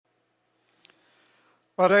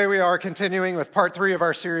Well, today we are continuing with part 3 of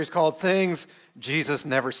our series called Things Jesus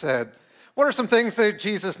Never Said. What are some things that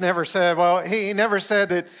Jesus never said? Well, he never said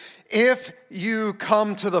that if you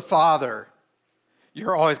come to the Father,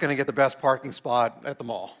 you're always going to get the best parking spot at the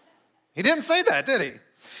mall. He didn't say that, did he?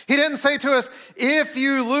 He didn't say to us, if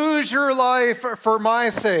you lose your life for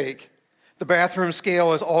my sake, the bathroom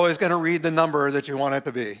scale is always going to read the number that you want it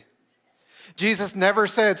to be. Jesus never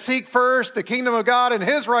said, seek first the kingdom of God and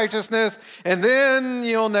his righteousness, and then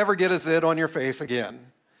you'll never get a zit on your face again.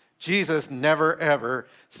 Jesus never, ever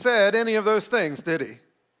said any of those things, did he?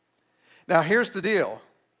 Now, here's the deal.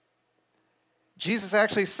 Jesus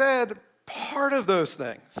actually said part of those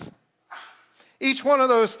things. Each one of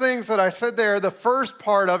those things that I said there, the first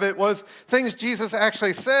part of it was things Jesus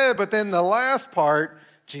actually said, but then the last part,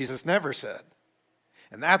 Jesus never said.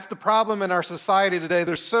 And that's the problem in our society today.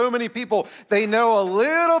 There's so many people, they know a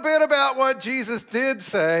little bit about what Jesus did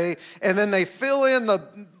say, and then they fill in the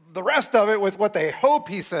rest of it with what they hope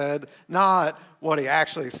he said, not what he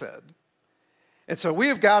actually said. And so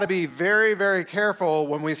we've got to be very, very careful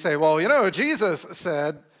when we say, well, Jesus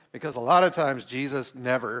said, because a lot of times Jesus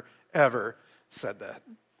never, ever said that.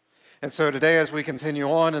 And so today as we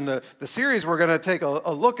continue on in the series, we're going to take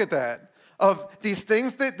a look at that. Of these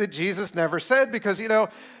things that Jesus never said, because,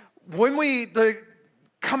 when we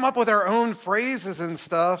come up with our own phrases and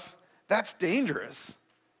stuff, that's dangerous.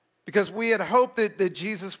 Because we had hoped that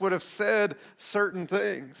Jesus would have said certain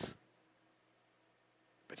things.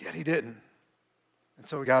 But yet he didn't. And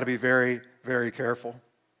so we got to be very, very careful.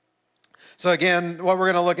 So again, what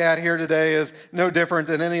we're going to look at here today is no different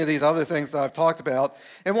than any of these other things that I've talked about.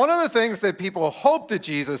 And one of the things that people hoped that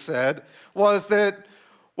Jesus said was that,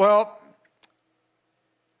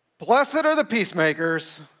 blessed are the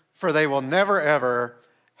peacemakers, for they will never, ever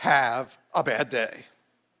have a bad day.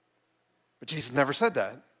 But Jesus never said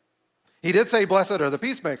that. He did say, blessed are the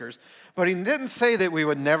peacemakers, but he didn't say that we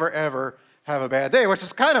would never, ever have a bad day, which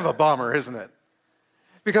is kind of a bummer, isn't it?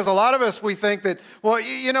 Because a lot of us, we think that,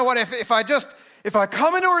 you know what, if I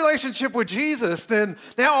come into a relationship with Jesus, then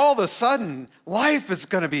now all of a sudden, life is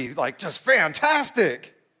going to be just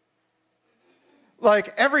fantastic.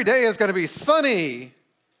 Every day is going to be sunny.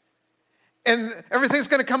 And everything's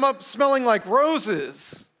going to come up smelling like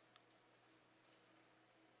roses.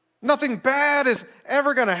 Nothing bad is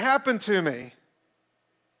ever going to happen to me.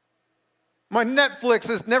 My Netflix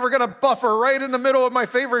is never going to buffer right in the middle of my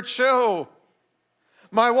favorite show.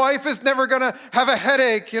 My wife is never going to have a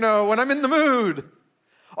headache, when I'm in the mood.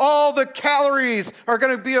 All the calories are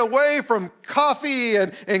going to be away from coffee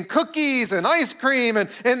and cookies and ice cream. And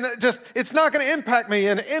just, it's not going to impact me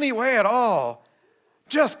in any way at all.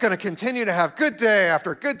 Just going to continue to have good day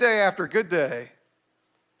after good day after good day.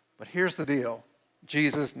 But here's the deal.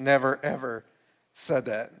 Jesus never, ever said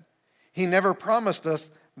that. He never promised us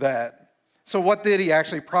that. So what did he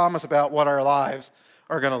actually promise about what our lives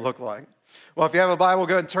are going to look like? Well, if you have a Bible,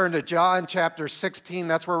 go ahead and turn to John chapter 16.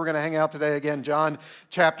 That's where we're going to hang out today. Again, John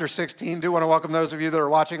chapter 16. Do want to welcome those of you that are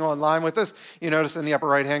watching online with us. You notice in the upper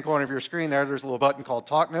right-hand corner of your screen there's a little button called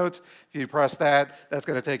Talk Notes. If you press that, that's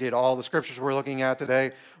going to take you to all the scriptures we're looking at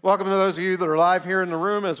today. Welcome to those of you that are live here in the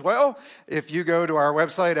room as well. If you go to our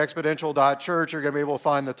website, exponential.church, you're going to be able to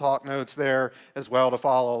find the Talk Notes there as well to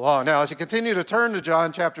follow along. Now, as you continue to turn to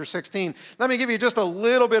John chapter 16, let me give you just a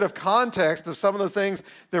little bit of context of some of the things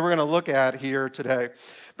that we're going to look at here today.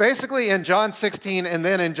 Basically, in John 16 and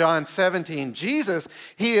then in John 17, Jesus,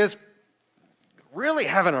 he is really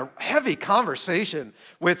having a heavy conversation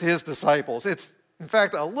with his disciples. It's, in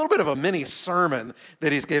fact, a little bit of a mini sermon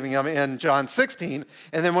that he's giving them in John 16.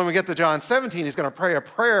 And then when we get to John 17, he's going to pray a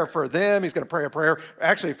prayer for them. He's going to pray a prayer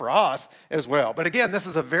actually for us as well. But again, this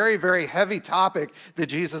is a very, very heavy topic that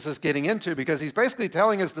Jesus is getting into because he's basically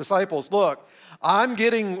telling his disciples, look, I'm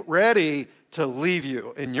getting ready to leave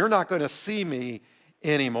you, and you're not going to see me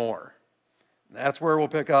anymore. That's where we'll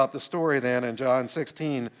pick up the story then in John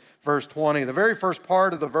 16, verse 20. The very first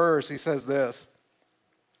part of the verse, he says this,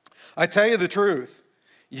 I tell you the truth,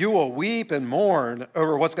 you will weep and mourn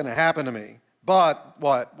over what's going to happen to me. But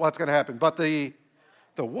what? What's going to happen? But the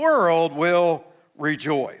world will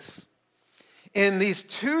rejoice. In these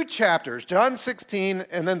two chapters, John 16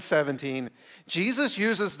 and then 17, Jesus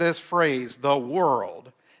uses this phrase, the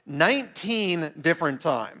world, 19 different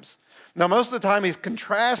times. Now, most of the time he's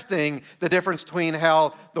contrasting the difference between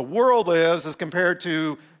how the world lives as compared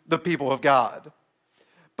to the people of God.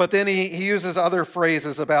 But then he uses other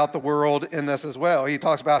phrases about the world in this as well. He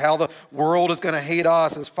talks about how the world is going to hate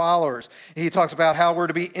us as followers. He talks about how we're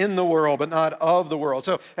to be in the world but not of the world.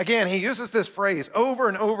 So again, he uses this phrase over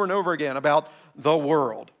and over and over again about the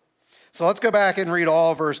world. So let's go back and read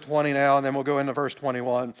all verse 20 now, and then we'll go into verse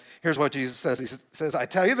 21. Here's what Jesus says. He says, I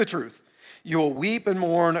tell you the truth. You will weep and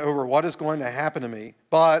mourn over what is going to happen to me.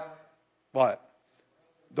 But what?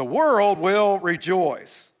 The world will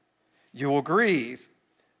rejoice. You will grieve,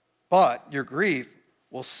 but your grief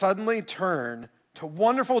will suddenly turn to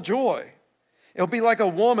wonderful joy. It'll be like a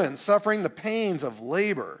woman suffering the pains of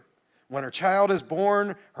labor. When her child is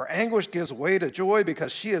born, her anguish gives way to joy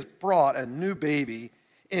because she has brought a new baby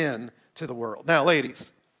into the world. Now,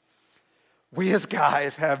 ladies, we as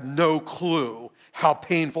guys have no clue how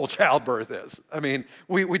painful childbirth is. I mean,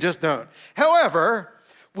 we just don't. However,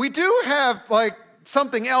 we do have like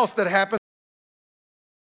something else that happens.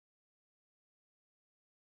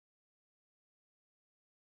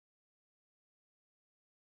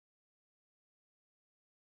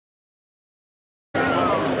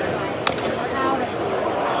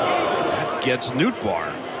 Gets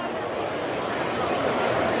Newtbar.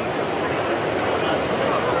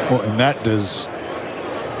 Well, and that does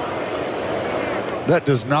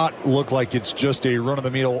not look like it's just a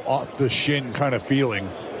run-of-the-mill off-the-shin kind of feeling.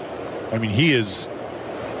 I mean, he is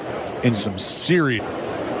in some serious...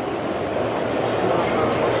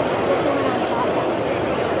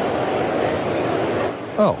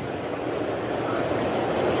 Oh.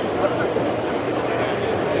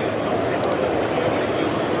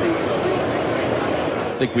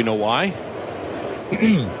 Think we know why?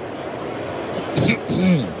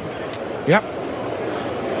 Yep.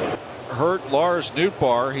 Hurt Lars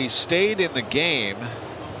Newtbar. He stayed in the game,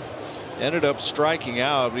 ended up striking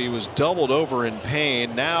out, but he was doubled over in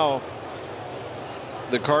pain. Now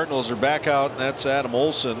the Cardinals are back out, and that's Adam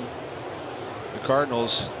Olsen, the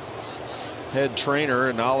Cardinals head trainer,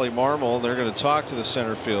 and Ollie Marmol. They're going to talk to the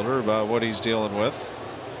center fielder about what he's dealing with.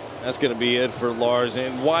 That's going to be it for Lars,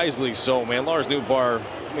 and wisely so, man. Lars Newtbar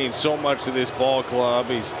means so much to this ball club.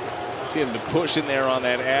 He's seeing the push in there on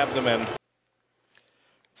that abdomen.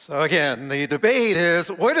 So again, the debate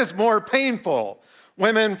is, what is more painful?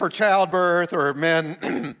 Women for childbirth or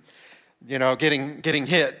men, getting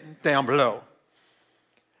hit down below?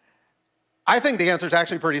 I think the answer is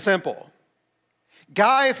actually pretty simple.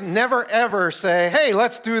 Guys never ever say, hey,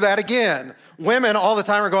 let's do that again. Women all the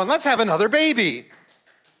time are going, let's have another baby.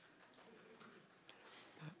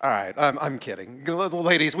 All right, I'm kidding.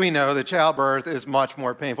 Ladies, we know that childbirth is much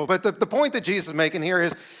more painful. But the point that Jesus is making here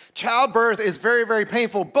is childbirth is very, very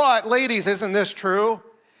painful. But ladies, isn't this true?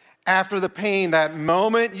 After the pain, that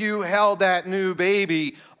moment you held that new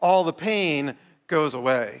baby, all the pain goes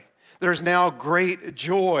away. There's now great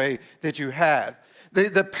joy that you had.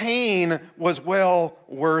 The pain was well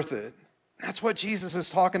worth it. That's what Jesus is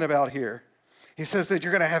talking about here. He says that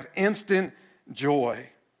you're going to have instant joy.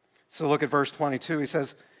 So look at verse 22. He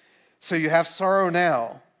says, so you have sorrow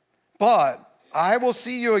now, but I will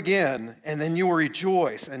see you again, and then you will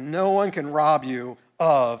rejoice, and no one can rob you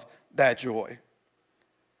of that joy.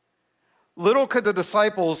 Little could the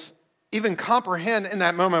disciples even comprehend in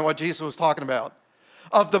that moment what Jesus was talking about.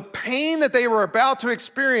 Of the pain that they were about to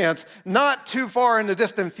experience not too far in the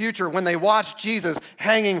distant future when they watched Jesus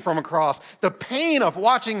hanging from a cross. The pain of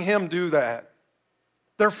watching him do that.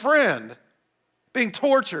 Their friend being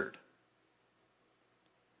tortured.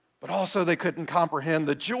 But also they couldn't comprehend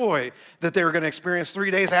the joy that they were going to experience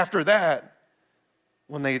 3 days after that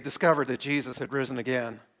when they discovered that Jesus had risen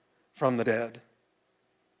again from the dead.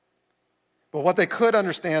 But what they could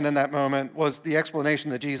understand in that moment was the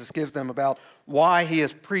explanation that Jesus gives them about why he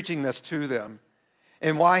is preaching this to them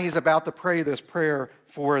and why he's about to pray this prayer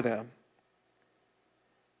for them.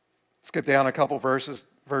 Skip down a couple verses,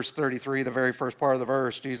 verse 33, the very first part of the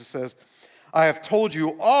verse. Jesus says, I have told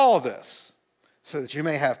you all this so that you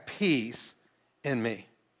may have peace in me.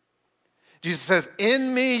 Jesus says,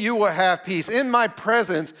 in me you will have peace. In my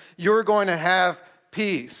presence, you're going to have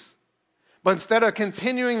peace. But instead of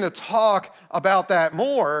continuing to talk about that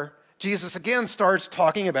more, Jesus again starts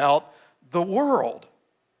talking about the world.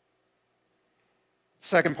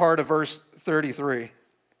 Second part of verse 33.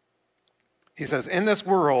 He says, in this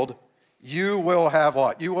world, you will have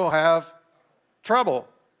what? You will have trouble.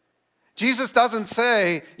 Jesus doesn't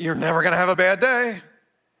say, you're never going to have a bad day.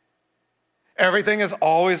 Everything is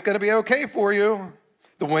always going to be okay for you.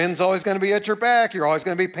 The wind's always going to be at your back. You're always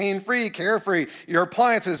going to be pain-free, carefree. Your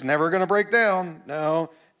appliance is never going to break down.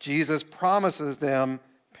 No, Jesus promises them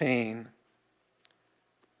pain.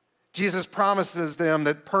 Jesus promises them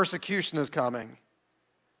that persecution is coming,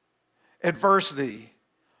 adversity,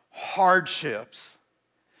 hardships,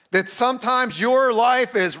 that sometimes your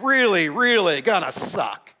life is really, really going to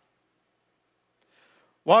suck.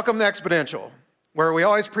 Welcome to Exponential, where we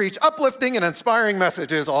always preach uplifting and inspiring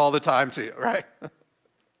messages all the time to you, right?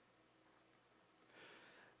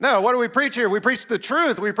 No, what do we preach here? We preach the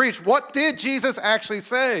truth. We preach what did Jesus actually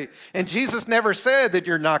say? And Jesus never said that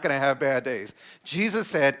you're not going to have bad days. Jesus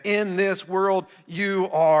said, in this world, you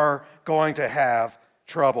are going to have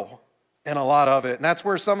trouble, and a lot of it. And that's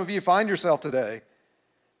where some of you find yourself today.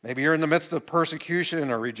 Maybe you're in the midst of persecution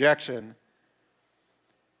or rejection.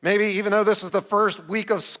 Maybe even though this is the first week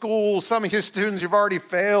of school, some of you students, you've already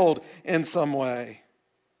failed in some way.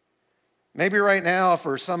 Maybe right now,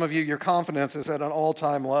 for some of you, your confidence is at an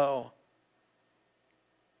all-time low.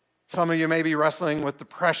 Some of you may be wrestling with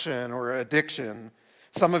depression or addiction.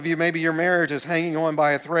 Some of you, maybe your marriage is hanging on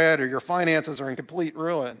by a thread, or your finances are in complete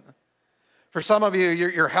ruin. For some of you,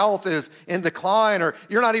 your health is in decline, or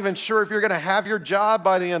you're not even sure if you're going to have your job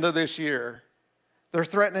by the end of this year. They're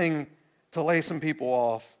threatening to lay some people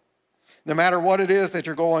off. No matter what it is that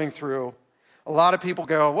you're going through, a lot of people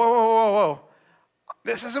go, whoa, whoa, whoa, whoa.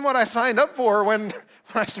 This isn't what I signed up for when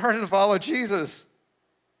I started to follow Jesus.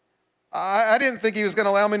 I didn't think he was going to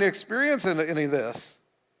allow me to experience any of this.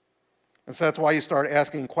 And so that's why you start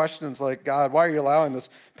asking questions like, God, why are you allowing this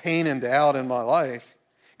pain and doubt in my life?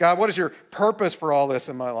 God, what is your purpose for all this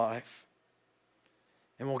in my life?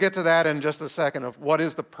 And we'll get to that in just a second, of what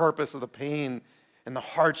is the purpose of the pain and the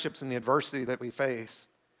hardships and the adversity that we face.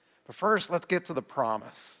 But first, let's get to the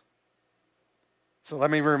promise. So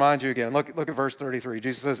let me remind you again. Look at verse 33.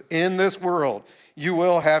 Jesus says, in this world you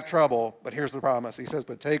will have trouble, but here's the promise. He says,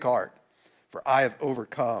 but take heart, for I have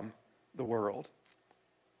overcome the world.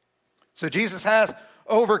 So Jesus has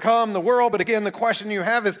overcome the world, but again, the question you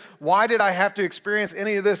have is, why did I have to experience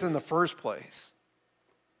any of this in the first place?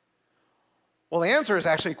 Well, the answer is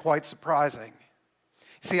actually quite surprising.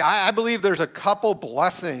 See, I believe there's a couple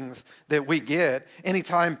blessings that we get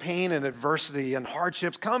anytime pain and adversity and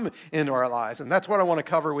hardships come into our lives. And that's what I want to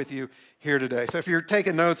cover with you here today. So if you're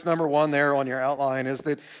taking notes, number one there on your outline is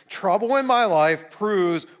that trouble in my life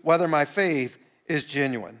proves whether my faith is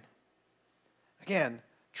genuine. Again,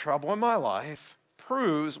 trouble in my life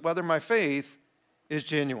proves whether my faith is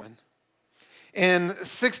genuine. In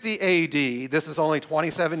 60 AD, this is only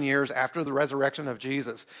 27 years after the resurrection of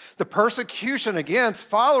Jesus, the persecution against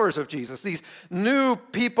followers of Jesus, these new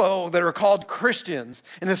people that are called Christians,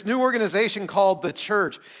 and this new organization called the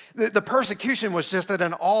church, the persecution was just at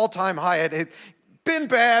an all-time high. It had been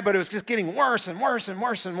bad, but it was just getting worse and worse and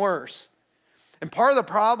worse and worse. And part of the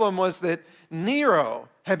problem was that Nero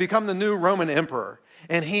had become the new Roman emperor,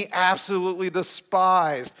 and he absolutely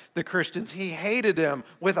despised the Christians. He hated them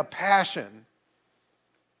with a passion.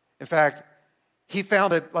 In fact, he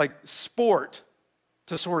found it like sport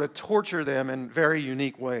to sort of torture them in very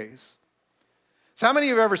unique ways. So how many of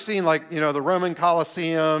you have ever seen the Roman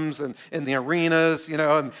Colosseums and the arenas,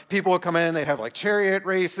 and people would come in, they'd have like chariot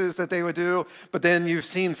races that they would do, but then you've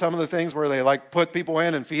seen some of the things where they put people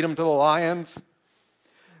in and feed them to the lions.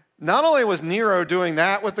 Not only was Nero doing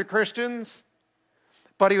that with the Christians,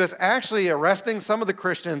 but he was actually arresting some of the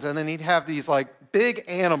Christians, and then he'd have these big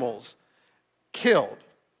animals killed.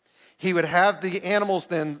 He would have the animals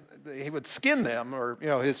then, he would skin them, or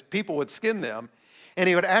his people would skin them, and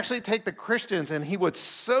he would actually take the Christians and he would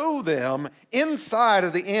sew them inside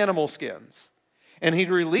of the animal skins. And he'd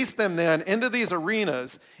release them then into these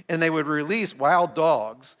arenas, and they would release wild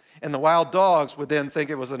dogs, and the wild dogs would then think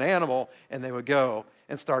it was an animal, and they would go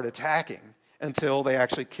and start attacking until they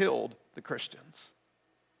actually killed the Christians.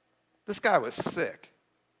 This guy was sick.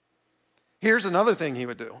 Here's another thing he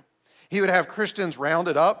would do. He would have Christians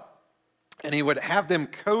rounded up, and he would have them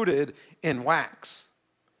coated in wax.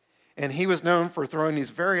 And he was known for throwing these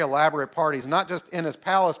very elaborate parties, not just in his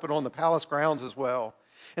palace, but on the palace grounds as well.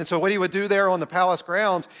 And so what he would do there on the palace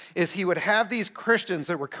grounds is he would have these Christians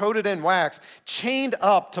that were coated in wax chained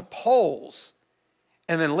up to poles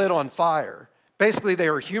and then lit on fire. Basically, they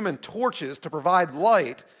were human torches to provide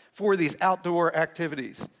light for these outdoor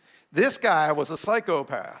activities. This guy was a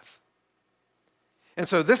psychopath. And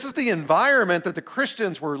so this is the environment that the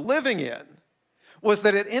Christians were living in, was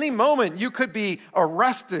that at any moment you could be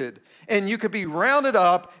arrested and you could be rounded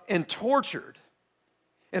up and tortured.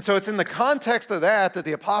 And so it's in the context of that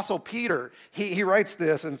the Apostle Peter, he writes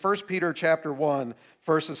this in 1 Peter chapter 1,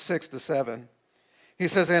 verses 6 to 7. He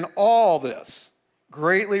says, in all this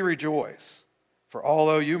greatly rejoice, for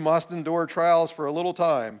although you must endure trials for a little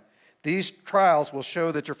time, these trials will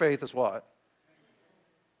show that your faith is what?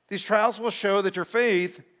 These trials will show that your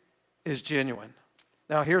faith is genuine.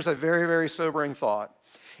 Now, here's a very, very sobering thought.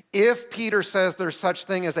 If Peter says there's such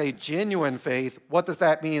thing as a genuine faith, what does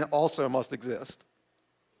that mean also must exist?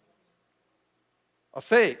 A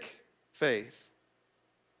fake faith,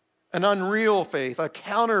 an unreal faith, a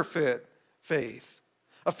counterfeit faith,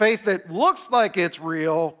 a faith that looks like it's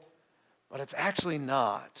real, but it's actually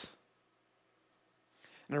not.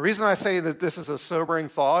 And the reason I say that this is a sobering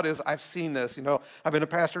thought is I've seen this. I've been a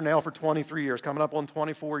pastor now for 23 years, coming up on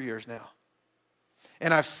 24 years now.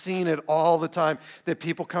 And I've seen it all the time, that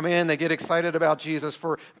people come in, they get excited about Jesus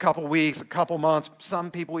for a couple weeks, a couple months, some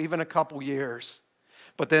people even a couple years.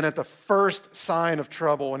 But then at the first sign of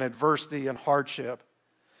trouble and adversity and hardship,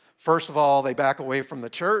 first of all, they back away from the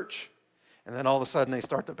church, and then all of a sudden they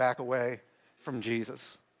start to back away from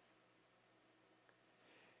Jesus.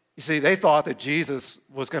 You see, they thought that Jesus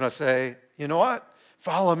was going to say, you know what?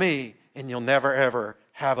 Follow me, and you'll never, ever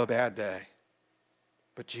have a bad day.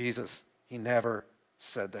 But Jesus, he never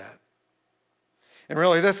said that. And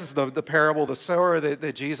really, this is the parable, the sower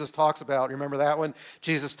that Jesus talks about. Remember that one?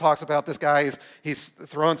 Jesus talks about this guy, he's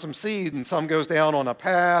throwing some seed, and some goes down on a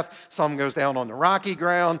path, some goes down on the rocky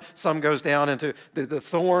ground, some goes down into the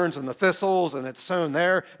thorns and the thistles, and it's sown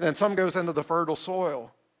there, and then some goes into the fertile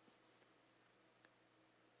soil.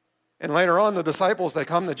 And later on, the disciples, they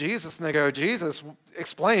come to Jesus and they go, Jesus,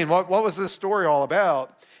 explain, what was this story all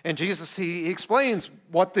about? And Jesus, he explains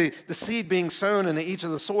what the seed being sown into each of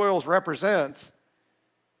the soils represents.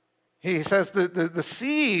 He says the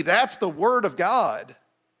seed, that's the word of God.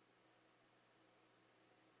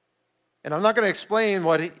 And I'm not going to explain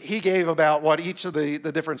what he gave about what each of the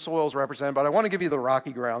different soils represent, but I want to give you the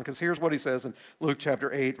rocky ground, because here's what he says in Luke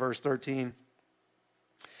chapter 8, verse 13.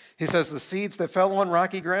 He says, the seeds that fell on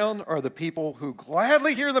rocky ground are the people who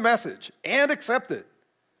gladly hear the message and accept it.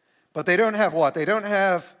 But they don't have what? They don't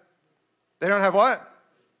have what?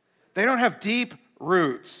 They don't have deep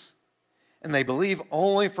roots. And they believe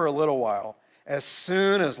only for a little while. As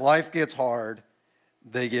soon as life gets hard,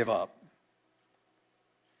 they give up.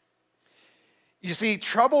 You see,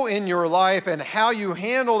 trouble in your life and how you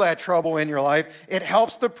handle that trouble in your life, it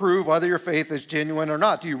helps to prove whether your faith is genuine or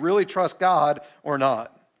not. Do you really trust God or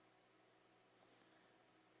not?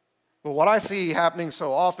 But what I see happening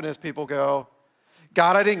so often is people go,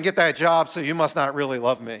 God, I didn't get that job, so you must not really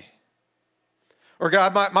love me. Or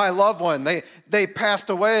God, my loved one, they passed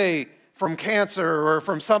away from cancer or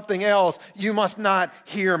from something else. You must not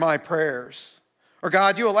hear my prayers. Or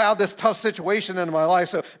God, you allowed this tough situation into my life,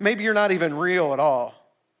 so maybe you're not even real at all.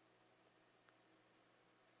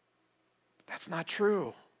 That's not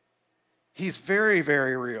true. He's very,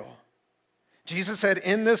 very real. Jesus said,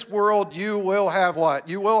 in this world you will have what?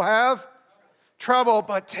 You will have trouble,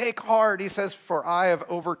 but take heart. He says, for I have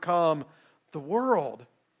overcome the world.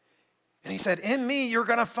 And he said, in me you're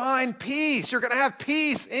going to find peace. You're going to have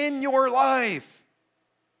peace in your life.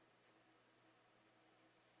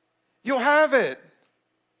 You'll have it.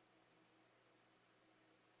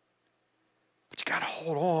 But you got to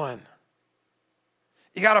hold on.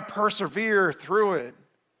 You got to persevere through it.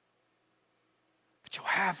 But you'll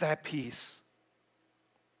have that peace.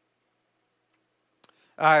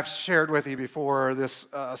 I've shared with you before this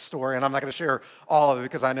story, and I'm not going to share all of it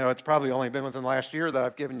because I know it's probably only been within the last year that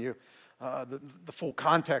I've given you the full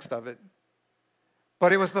context of it.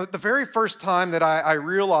 But it was the very first time that I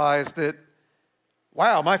realized that,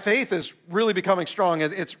 wow, my faith is really becoming strong.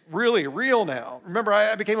 It's really real now. Remember,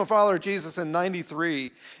 I became a follower of Jesus in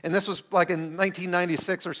 93, and this was like in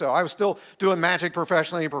 1996 or so. I was still doing magic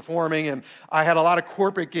professionally and performing, and I had a lot of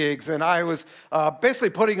corporate gigs, and I was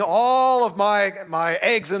basically putting all of my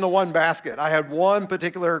eggs into one basket. I had one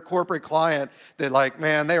particular corporate client that, like,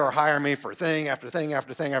 man, they were hiring me for thing after thing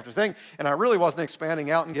after thing after thing, and I really wasn't expanding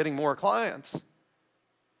out and getting more clients.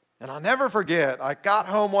 And I'll never forget, I got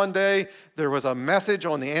home one day, there was a message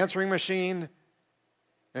on the answering machine,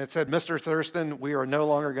 and it said, Mr. Thurston, we are no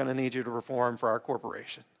longer going to need you to perform for our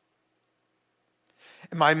corporation.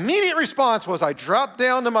 And my immediate response was I dropped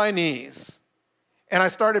down to my knees, and I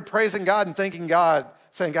started praising God and thanking God,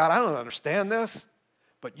 saying, God, I don't understand this,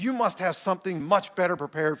 but you must have something much better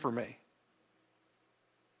prepared for me.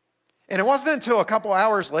 And it wasn't until a couple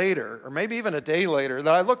hours later, or maybe even a day later,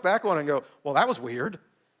 that I look back on it and go, well, that was weird.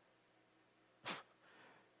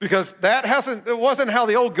 Because it wasn't how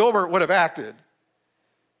the old Gilbert would have acted.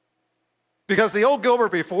 Because the old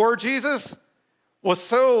Gilbert before Jesus was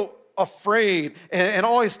so afraid and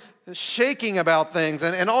always shaking about things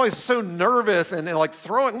and always so nervous and like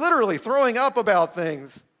literally throwing up about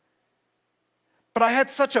things. But I had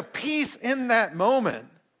such a peace in that moment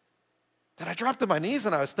that I dropped to my knees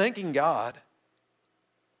and I was thanking God.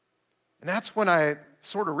 And that's when I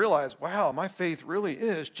sort of realized, wow, my faith really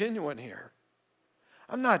is genuine here.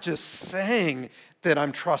 I'm not just saying that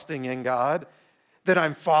I'm trusting in God, that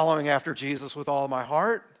I'm following after Jesus with all my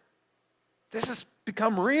heart. This has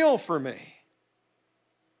become real for me.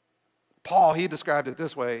 Paul, he described it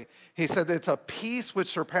this way. He said it's a peace which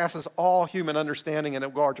surpasses all human understanding, and it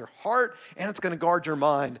will guard your heart, and it's going to guard your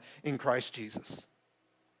mind in Christ Jesus.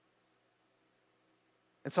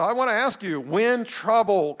 And so I want to ask you, when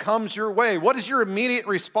trouble comes your way, what is your immediate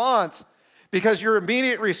response? Because your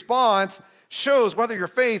immediate response shows whether your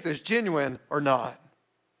faith is genuine or not.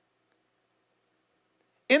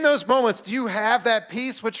 In those moments, do you have that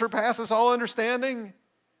peace which surpasses all understanding?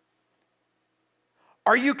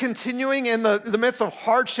 Are you continuing in the midst of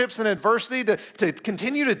hardships and adversity to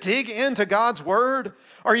continue to dig into God's word?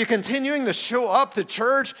 Are you continuing to show up to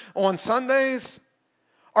church on Sundays?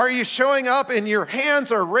 Are you showing up and your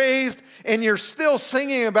hands are raised and you're still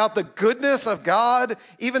singing about the goodness of God,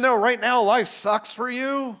 even though right now life sucks for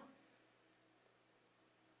you?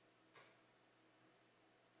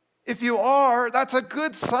 If you are, that's a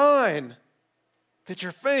good sign that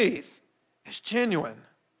your faith is genuine,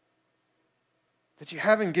 that you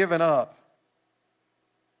haven't given up.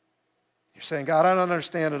 You're saying, God, I don't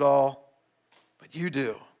understand it all, but you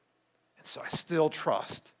do. And so I still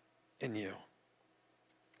trust in you.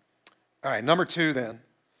 All right, number 2 then.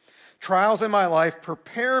 Trials in my life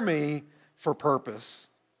prepare me for purpose.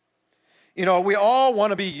 You know, we all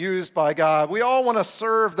want to be used by God. We all want to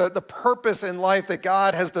serve the purpose in life that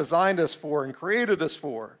God has designed us for and created us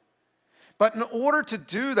for. But in order to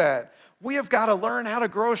do that, we have got to learn how to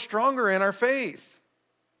grow stronger in our faith.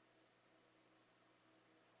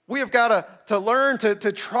 We have got to learn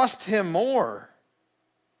to trust Him more.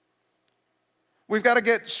 We've got to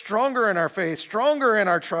get stronger in our faith, stronger in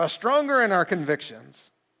our trust, stronger in our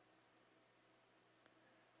convictions.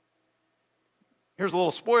 Here's a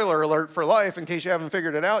little spoiler alert for life in case you haven't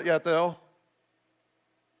figured it out yet, though.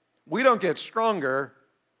 We don't get stronger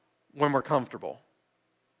when we're comfortable.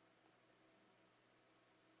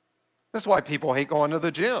 This is why people hate going to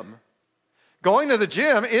the gym. Going to the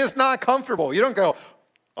gym is not comfortable. You don't go,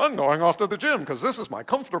 I'm going off to the gym because this is my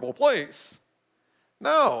comfortable place.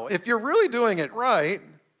 No, if you're really doing it right,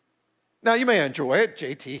 now you may enjoy it.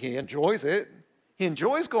 JT, he enjoys it. He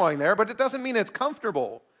enjoys going there, but it doesn't mean it's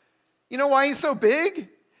comfortable. You know why he's so big?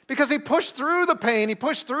 Because he pushed through the pain. He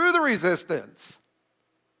pushed through the resistance.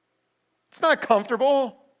 It's not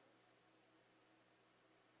comfortable.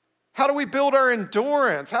 How do we build our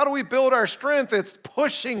endurance? How do we build our strength? It's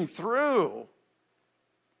pushing through.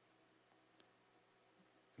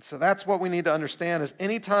 So that's what we need to understand is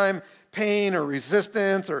anytime pain or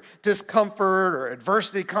resistance or discomfort or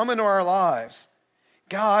adversity come into our lives,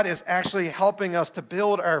 God is actually helping us to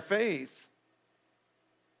build our faith.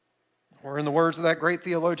 Or in the words of that great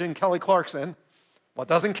theologian Kelly Clarkson, what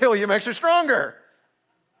doesn't kill you makes you stronger.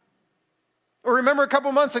 Or remember a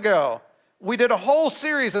couple months ago, we did a whole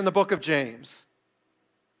series in the book of James.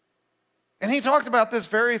 And he talked about this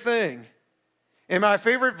very thing. And my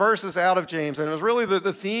favorite verse is out of James, and it was really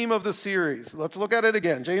the theme of the series. Let's look at it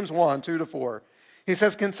again. James 1, 2-4. He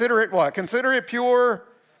says, consider it what? Consider it pure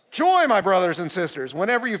joy, my brothers and sisters,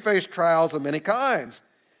 whenever you face trials of many kinds,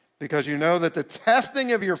 because you know that the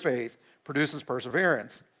testing of your faith produces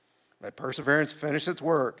perseverance. Let perseverance finish its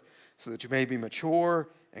work, so that you may be mature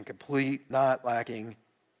and complete, not lacking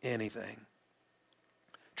anything.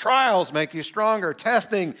 Trials make you stronger.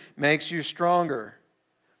 Testing makes you stronger.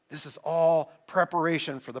 This is all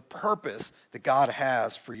preparation for the purpose that God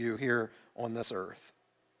has for you here on this earth.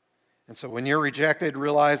 And so when you're rejected,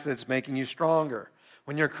 realize that it's making you stronger.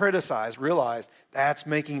 When you're criticized, realize that's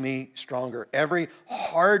making me stronger. Every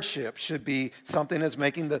hardship should be something that's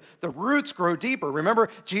making the roots grow deeper. Remember,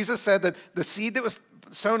 Jesus said that the seed that was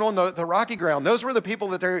sown on the rocky ground, those were the people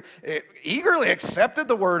that eagerly accepted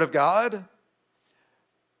the word of God.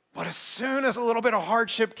 But as soon as a little bit of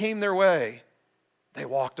hardship came their way, they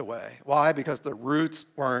walked away. Why? Because the roots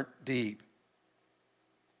weren't deep.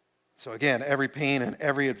 So again, every pain and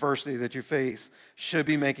every adversity that you face should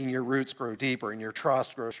be making your roots grow deeper and your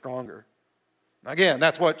trust grow stronger. Again,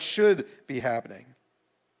 that's what should be happening.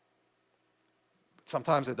 But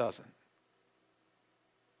sometimes it doesn't.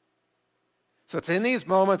 So it's in these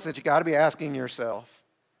moments that you got to be asking yourself,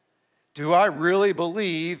 do I really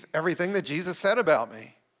believe everything that Jesus said about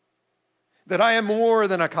me? That I am more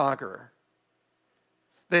than a conqueror?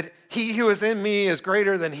 That he who is in me is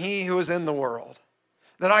greater than he who is in the world.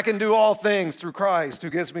 That I can do all things through Christ who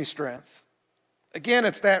gives me strength. Again,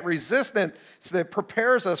 it's that resistance that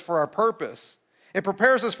prepares us for our purpose. It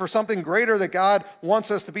prepares us for something greater that God wants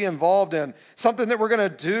us to be involved in, something that we're going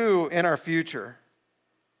to do in our future.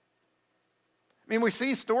 I mean, we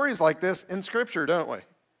see stories like this in Scripture, don't we?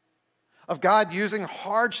 Of God using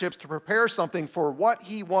hardships to prepare something for what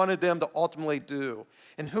he wanted them to ultimately do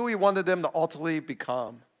and who he wanted them to ultimately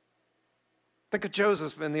become. Think of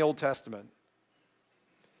Joseph in the Old Testament.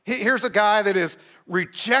 Here's a guy that is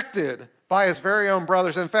rejected by his very own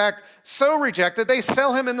brothers. In fact, so rejected, they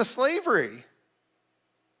sell him into slavery.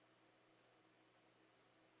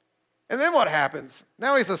 And then what happens?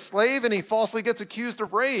 Now he's a slave and he falsely gets accused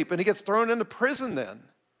of rape and he gets thrown into prison then.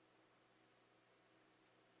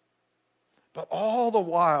 But all the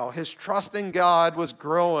while, his trust in God was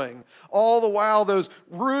growing. All the while, those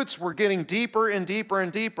roots were getting deeper and deeper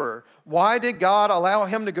and deeper. Why did God allow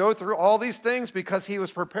him to go through all these things? Because he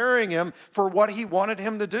was preparing him for what he wanted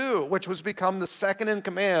him to do, which was become the second in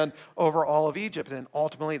command over all of Egypt. And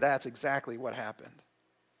ultimately, that's exactly what happened.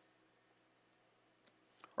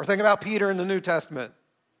 Or think about Peter in the New Testament.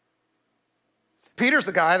 Peter's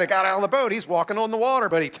the guy that got out of the boat. He's walking on the water,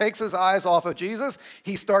 but he takes his eyes off of Jesus.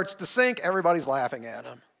 He starts to sink. Everybody's laughing at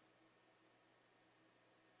him.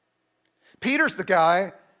 Peter's the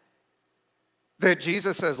guy that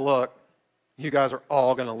Jesus says, look, you guys are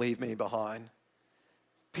all going to leave me behind.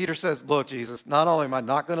 Peter says, look, Jesus, not only am I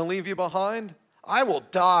not going to leave you behind, I will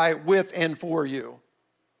die with and for you.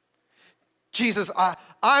 Jesus,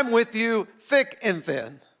 I'm with you thick and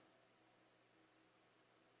thin.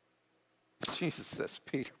 Jesus says,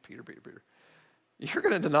 Peter, you're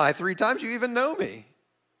going to deny 3 times you even know me.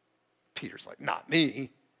 Peter's like, not me.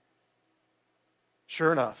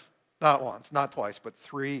 Sure enough, not once, not twice, but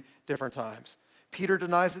 3 different times. Peter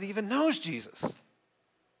denies that he even knows Jesus.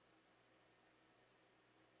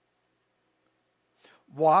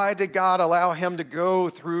 Why did God allow him to go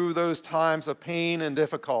through those times of pain and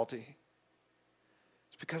difficulty?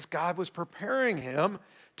 It's because God was preparing him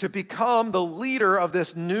to become the leader of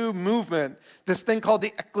this new movement, this thing called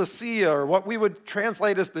the ecclesia, or what we would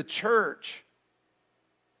translate as the church.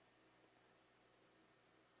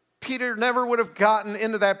 Peter never would have gotten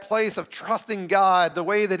into that place of trusting God the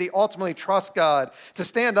way that he ultimately trusts God, to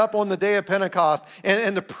stand up on the day of Pentecost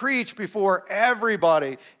and to preach before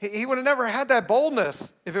everybody. He would have never had that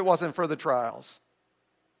boldness if it wasn't for the trials.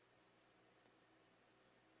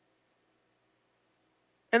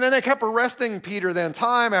 And then they kept arresting Peter then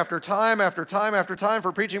time after time after time after time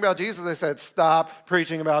for preaching about Jesus. They said, stop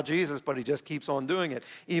preaching about Jesus, but he just keeps on doing it,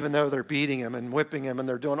 even though they're beating him and whipping him and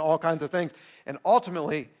they're doing all kinds of things. And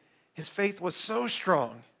ultimately, his faith was so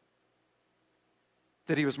strong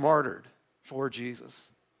that he was martyred for Jesus.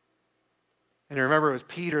 And you remember it was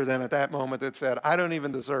Peter then at that moment that said, I don't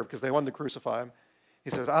even deserve, because they wanted to crucify him.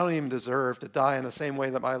 He says, I don't even deserve to die in the same way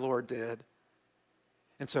that my Lord did.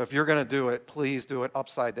 And so if you're going to do it, please do it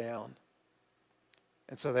upside down.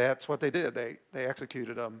 And so that's what they did. They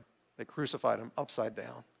executed him. They crucified him upside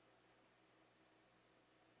down.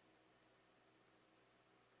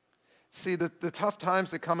 See, the tough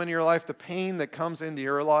times that come into your life, the pain that comes into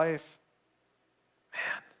your life,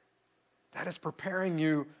 man, that is preparing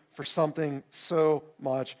you for something so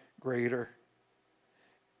much greater.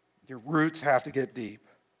 Your roots have to get deep.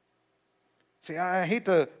 See, I hate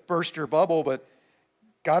to burst your bubble, but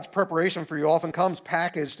God's preparation for you often comes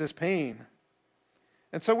packaged as pain.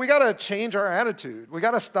 And so we got to change our attitude. We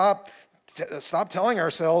got to stop telling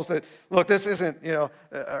ourselves that, look, this isn't,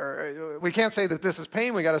 we can't say that this is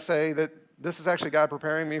pain. We got to say that this is actually God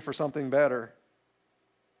preparing me for something better.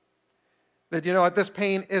 That, what, this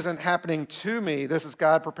pain isn't happening to me. This is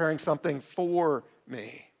God preparing something for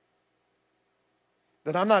me.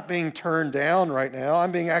 That I'm not being turned down right now.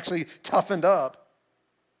 I'm being actually toughened up.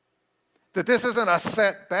 That this isn't a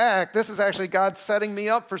setback. This is actually God setting me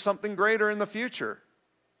up for something greater in the future.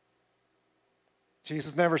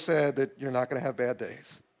 Jesus never said that you're not going to have bad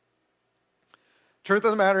days. Truth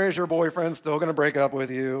of the matter is your boyfriend's still going to break up with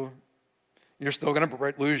you. You're still going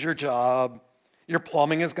to lose your job. Your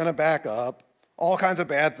plumbing is going to back up. All kinds of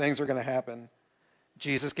bad things are going to happen.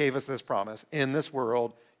 Jesus gave us this promise. In this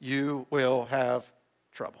world, you will have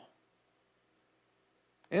trouble.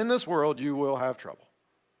 In this world, you will have trouble.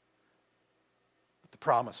 But the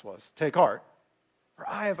promise was, take heart, for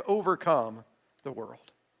I have overcome the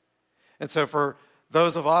world. And so for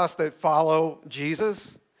those of us that follow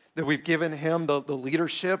Jesus, that we've given him the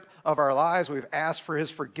leadership of our lives, we've asked for his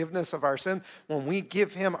forgiveness of our sin, when we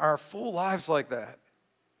give him our full lives like that,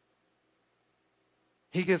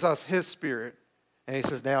 he gives us his spirit, and he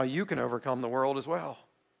says, now you can overcome the world as well.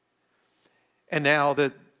 And now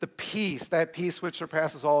the peace, that peace which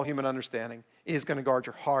surpasses all human understanding, is going to guard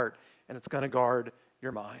your heart, and it's going to guard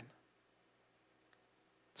your mind.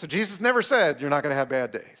 So Jesus never said you're not going to have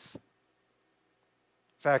bad days.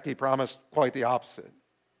 In fact, he promised quite the opposite.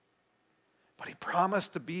 But he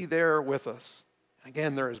promised to be there with us. And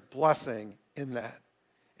again, there is blessing in that.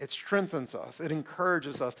 It strengthens us. It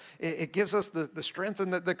encourages us. It gives us the strength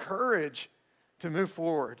and the courage to move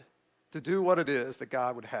forward to do what it is that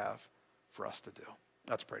God would have for us to do.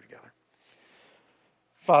 Let's pray together.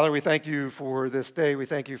 Father, we thank you for this day. We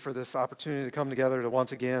thank you for this opportunity to come together to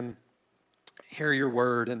once again hear your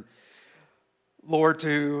word. And Lord,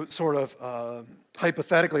 to sort of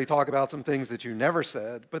hypothetically talk about some things that you never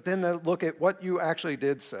said, but then to look at what you actually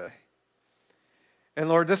did say. And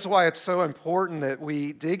Lord, this is why it's so important that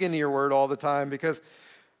we dig into your word all the time, because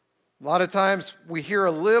a lot of times we hear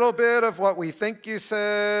a little bit of what we think you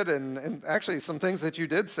said and actually some things that you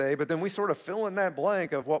did say, but then we sort of fill in that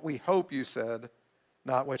blank of what we hope you said,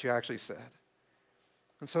 not what you actually said.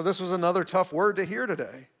 And so this was another tough word to hear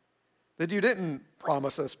today, that you didn't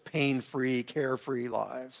promise us pain-free, carefree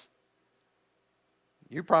lives.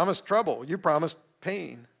 You promised trouble. You promised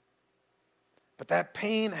pain. But that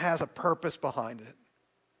pain has a purpose behind it.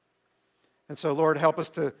 And so, Lord, help us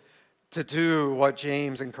to do what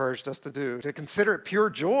James encouraged us to do, to consider it pure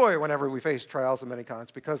joy whenever we face trials of many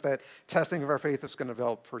kinds, because that testing of our faith is going to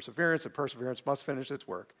develop perseverance, and perseverance must finish its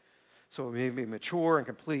work, so we may be mature and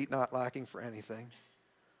complete, not lacking for anything.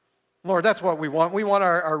 Lord, that's what we want. We want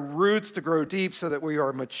our roots to grow deep so that we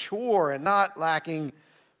are mature and not lacking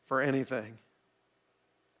for anything.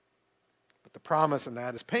 But the promise in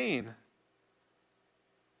that is pain.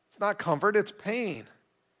 It's not comfort, it's pain.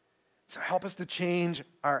 So help us to change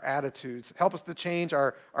our attitudes. Help us to change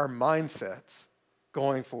our mindsets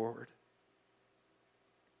going forward.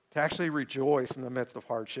 To actually rejoice in the midst of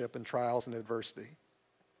hardship and trials and adversity.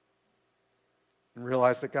 And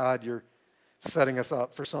realize that, God, you're setting us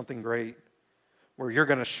up for something great, where you're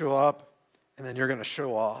going to show up and then you're going to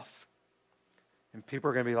show off. And people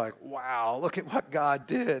are going to be like, wow, look at what God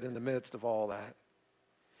did in the midst of all that.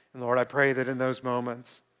 And Lord, I pray that in those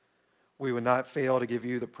moments, we would not fail to give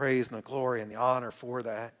you the praise and the glory and the honor for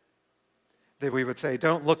that. That we would say,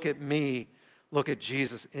 don't look at me, look at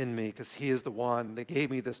Jesus in me, because he is the one that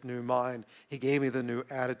gave me this new mind. He gave me the new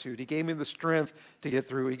attitude. He gave me the strength to get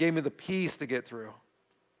through. He gave me the peace to get through.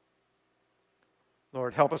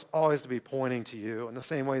 Lord, help us always to be pointing to you in the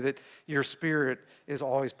same way that your Spirit is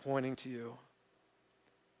always pointing to you.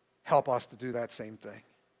 Help us to do that same thing.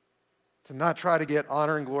 To not try to get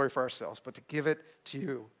honor and glory for ourselves, but to give it to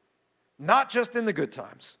you. Not just in the good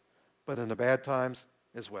times, but in the bad times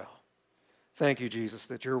as well. Thank you, Jesus,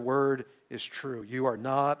 that your word is true. You are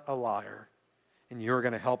not a liar, and you're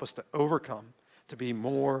going to help us to overcome, to be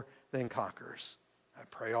more than conquerors. I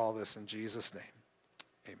pray all this in Jesus' name.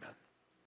 Amen.